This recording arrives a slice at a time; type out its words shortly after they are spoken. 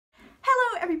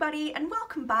everybody and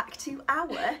welcome back to our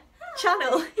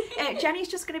channel. Jenny's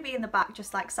just going to be in the back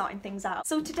just like sorting things out.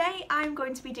 So today I'm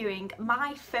going to be doing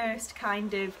my first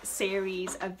kind of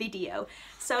series of video.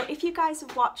 So if you guys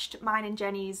have watched mine and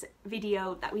Jenny's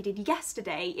video that we did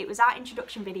yesterday, it was our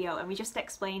introduction video and we just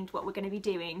explained what we're going to be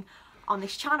doing on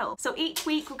this channel. So each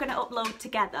week we're going to upload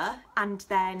together, and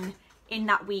then in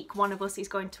that week one of us is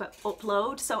going to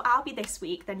upload. So I'll be this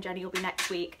week, then Jenny will be next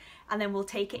week, and then we'll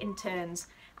take it in turns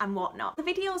and whatnot. The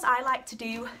videos I like to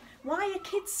do... Why are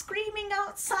kids screaming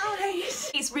outside?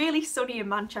 It's really sunny in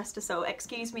Manchester, so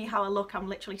excuse me how I look, I'm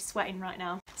literally sweating right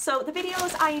now. So the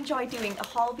videos I enjoy doing are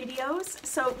haul videos.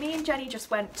 So me and Jenny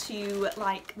just went to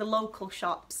like the local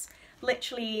shops.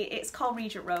 Literally, it's called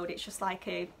Regent Road, it's just like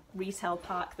a retail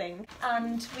park thing.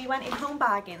 And we went in Home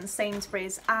Bargains,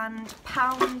 Sainsbury's and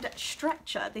Pound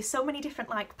Stretcher. There's so many different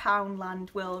like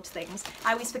Poundland World things.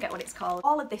 I always forget what it's called.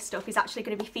 All of this stuff is actually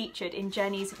going to be featured in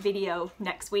Jenny's video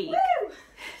next week. Woo!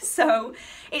 So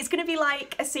it's going to be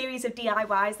like a series of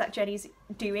DIYs that Jenny's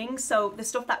doing. So the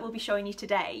stuff that we'll be showing you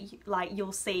today, like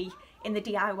you'll see in the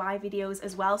DIY videos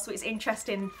as well. So it's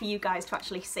interesting for you guys to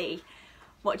actually see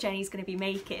what Jenny's going to be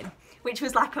making, which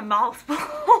was like a mouthful.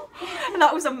 And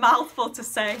that was a mouthful to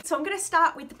say. So I'm going to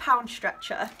start with the Pound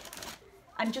Stretcher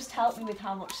and just help me with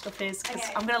how much stuff is, because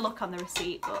I'm going to look on the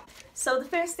receipt. But so the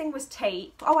first thing was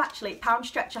tape. Oh, actually, Pound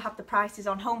Stretcher have the prices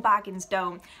on, Home Bargains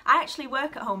don't. I actually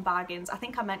work at Home Bargains. I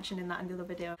think I mentioned in that in the other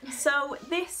video. So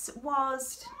this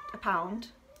was £1.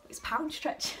 It's Pound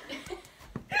Stretcher.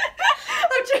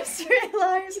 I just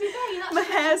realised my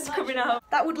hair's coming out.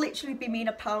 That would literally be mean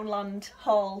a Poundland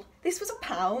haul. This was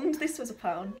 £1. This was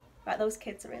 £1. Right, those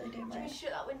kids are really doing my hair. Should we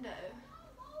shut that window?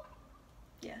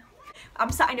 Yeah.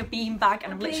 I'm sat in a beanbag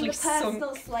and I'm literally sunk.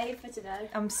 Personal slave for today.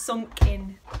 I'm sunk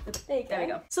in. There we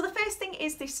go. So the first thing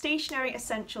is the Stationery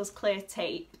Essentials clear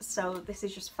tape. So this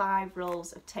is just 5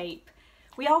 rolls of tape.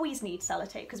 We always need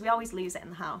sellotape because we always lose it in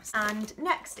the house. And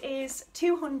next is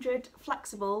 200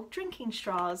 flexible drinking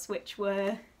straws, which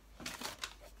were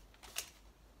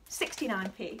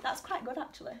 69p. That's quite good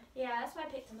actually. Yeah, that's why I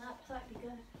picked them up. I thought it'd be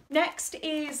good. Next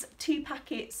is 2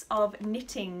 packets of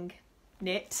knitting,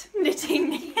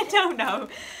 I don't know.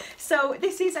 So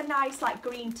this is a nice like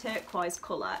green turquoise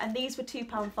colour, and these were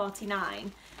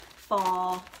 £2.49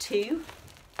 for 2.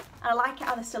 And I like it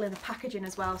how they're still in the packaging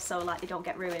as well, so like they don't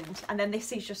get ruined. And then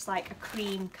this is just like a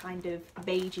cream kind of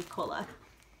beigey colour.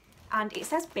 And it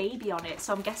says baby on it,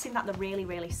 so I'm guessing that they're really,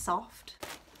 really soft.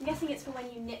 I'm guessing it's for when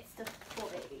you knit stuff for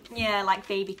babies. Yeah, like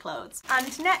baby clothes.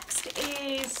 And next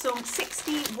is some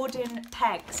 60 wooden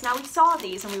pegs. Now we saw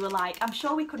these and we were like, I'm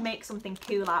sure we could make something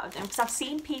cool out of them, because I've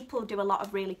seen people do a lot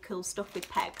of really cool stuff with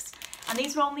pegs. And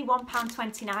these were only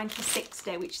 £1.29 for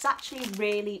 60, which is actually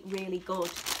really, really good.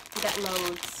 You get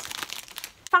loads.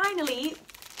 Finally,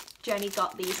 Jenny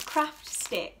got these craft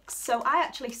sticks. So I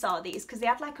actually saw these because they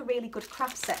had like a really good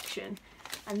craft section,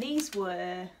 and these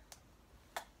were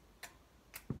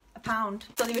 £1.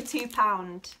 So they were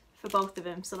 £2 for both of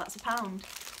them, so that's £1.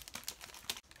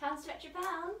 Pound Stretcher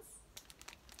pounds.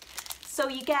 So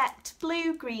you get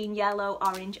blue, green, yellow,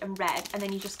 orange and red, and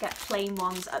then you just get plain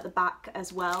ones at the back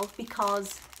as well,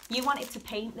 because you wanted to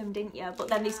paint them, didn't you? But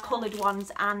then these coloured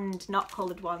ones and not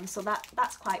coloured ones, so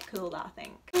that's quite cool, that I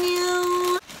think.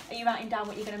 Are you writing down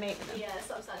what you're going to make with them? Yeah, that's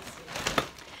what I'm starting to do.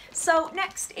 So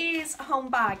next is Home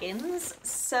Bargains.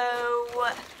 So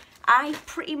I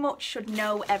pretty much should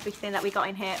know everything that we got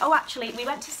in here. Oh, actually, we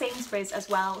went to Sainsbury's as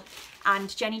well,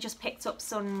 and Jenny just picked up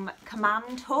some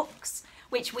command hooks,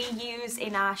 which we use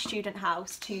in our student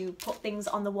house to put things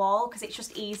on the wall, because it's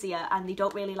just easier and they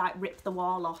don't really like rip the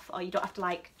wall off, or you don't have to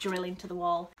like drill into the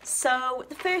wall. So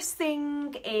the first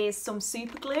thing is some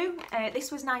super glue.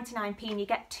 This was 99p and you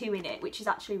get 2 in it, which is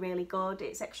actually really good.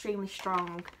 It's extremely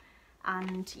strong,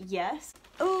 and yes.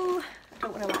 Oh, I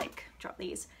don't want to like drop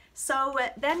these. So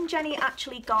then Jenny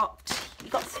actually got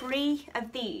 3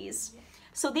 of these.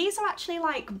 So these are actually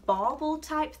like bauble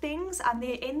type things, and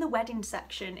they're in the wedding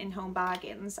section in Home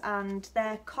Bargains, and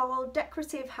they're called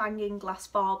decorative hanging glass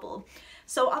bauble.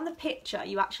 So on the picture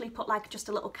you actually put like just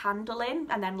a little candle in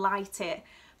and then light it,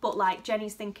 but like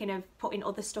Jenny's thinking of putting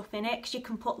other stuff in it, because you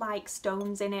can put like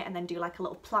stones in it and then do like a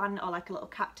little plant or like a little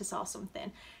cactus or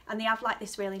something. And they have like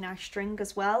this really nice string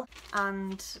as well,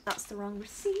 and that's the wrong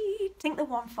receipt. I think they're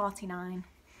 £1.49.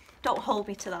 Don't hold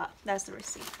me to that. There's the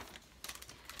receipt.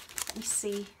 Let me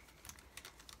see.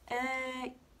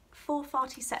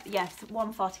 4.47. Yes,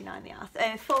 £1.49 they are.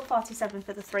 4.47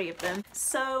 for the 3 of them.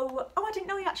 So, oh, I didn't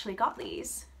know you actually got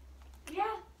these.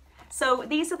 Yeah. So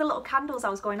these are the little candles I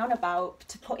was going on about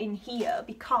to put in here,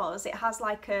 because it has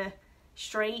like a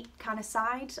straight kind of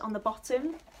side on the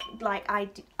bottom, like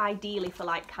ideally for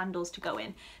like candles to go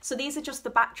in. So these are just the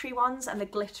battery ones and the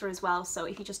glitter as well, so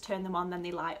if you just turn them on then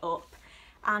they light up.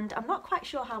 And I'm not quite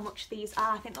sure how much these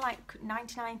are. I think they're like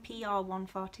 99p or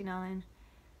 149.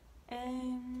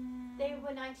 They were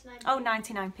 99p. Oh,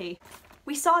 99p.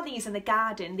 We saw these in the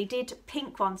garden. They did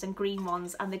pink ones and green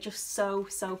ones and they're just so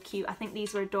cute. I think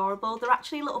these were adorable. They're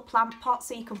actually little plant pots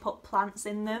so you can put plants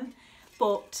in them,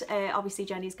 but obviously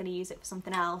Jenny's going to use it for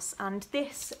something else. And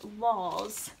this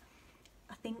was,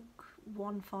 I think,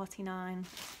 149, I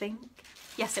think.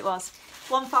 Yes, it was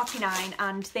 149,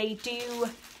 and they do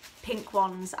pink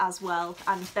ones as well,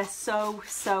 and they're so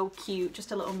cute.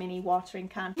 Just a little mini watering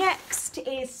can. Next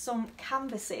is some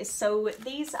canvases. So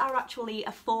these are actually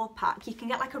a 4-pack. You can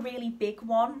get like a really big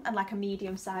one and like a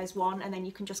medium sized one, and then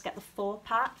you can just get the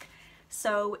 4-pack.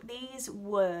 So these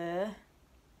were,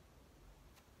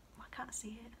 I can't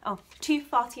see it. Oh,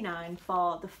 $2.49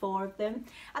 for the 4 of them,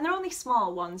 and they're only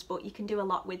small ones, but you can do a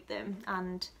lot with them,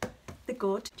 and they're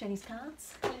good. Jenny's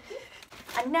cards.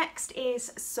 And next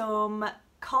is some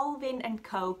Colvin &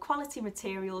 Co. Quality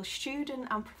Materials Student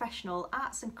and Professional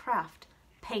Arts and Craft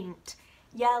paint,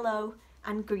 yellow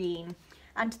and green.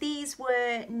 And these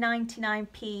were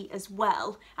 99p as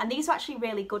well. And these are actually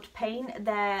really good paint.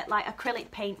 They're like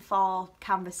acrylic paint for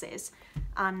canvases.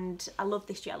 And I love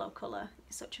this yellow colour.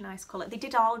 It's such a nice colour. They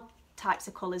did all types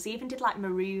of colours. They even did like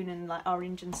maroon and like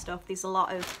orange and stuff. There's a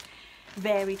lot of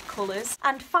varied colours.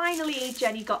 And finally,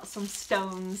 Jenny got some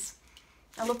stones.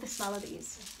 I love the smell of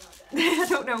these. I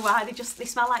don't know why, they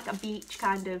smell like a beach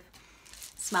kind of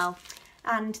smell.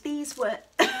 And these were,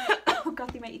 oh god,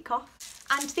 they make you cough.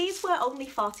 And these were only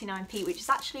 49p, which is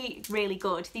actually really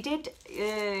good. They did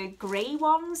grey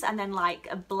ones and then like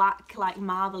a black, like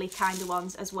marbly kind of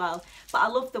ones as well. But I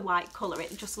love the white colour,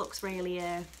 it just looks really,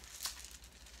 I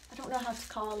don't know how to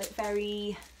call it,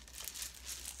 very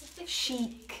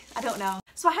chic, I don't know.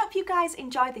 So I hope you guys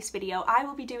enjoyed this video. I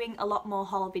will be doing a lot more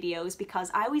haul videos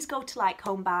because I always go to like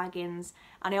Home Bargains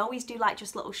and I always do like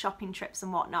just little shopping trips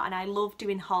and whatnot, and I love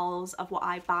doing hauls of what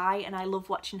I buy, and I love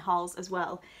watching hauls as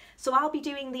well. So I'll be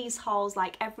doing these hauls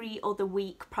like every other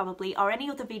week probably, or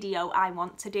any other video I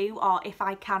want to do, or if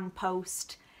I can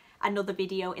post another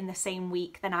video in the same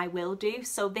week then I will do.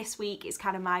 So this week is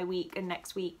kind of my week and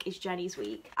next week is Jenny's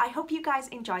week. I hope you guys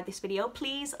enjoyed this video.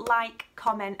 Please like,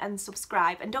 comment and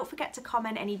subscribe, and don't forget to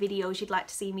comment any videos you'd like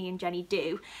to see me and Jenny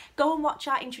do. Go and watch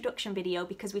our introduction video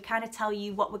because we kind of tell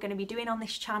you what we're going to be doing on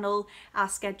this channel, our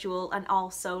schedule, and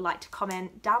also like to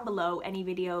comment down below any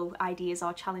video ideas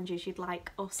or challenges you'd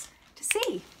like us to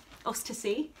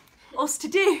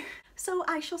do. So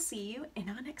I shall see you in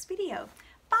our next video.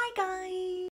 Bye guys!